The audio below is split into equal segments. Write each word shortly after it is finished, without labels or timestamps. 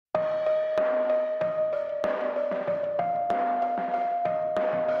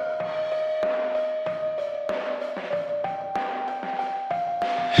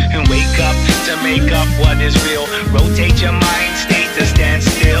up to make up what is real. Rotate your mind state to stand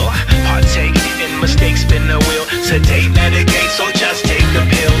still. Partake in mistakes, spin the wheel. Sedate, medicate, so just take the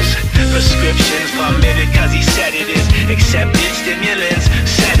pills. Prescriptions permitted cause he said it is. Accepted stimulants,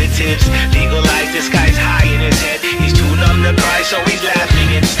 sedatives, leave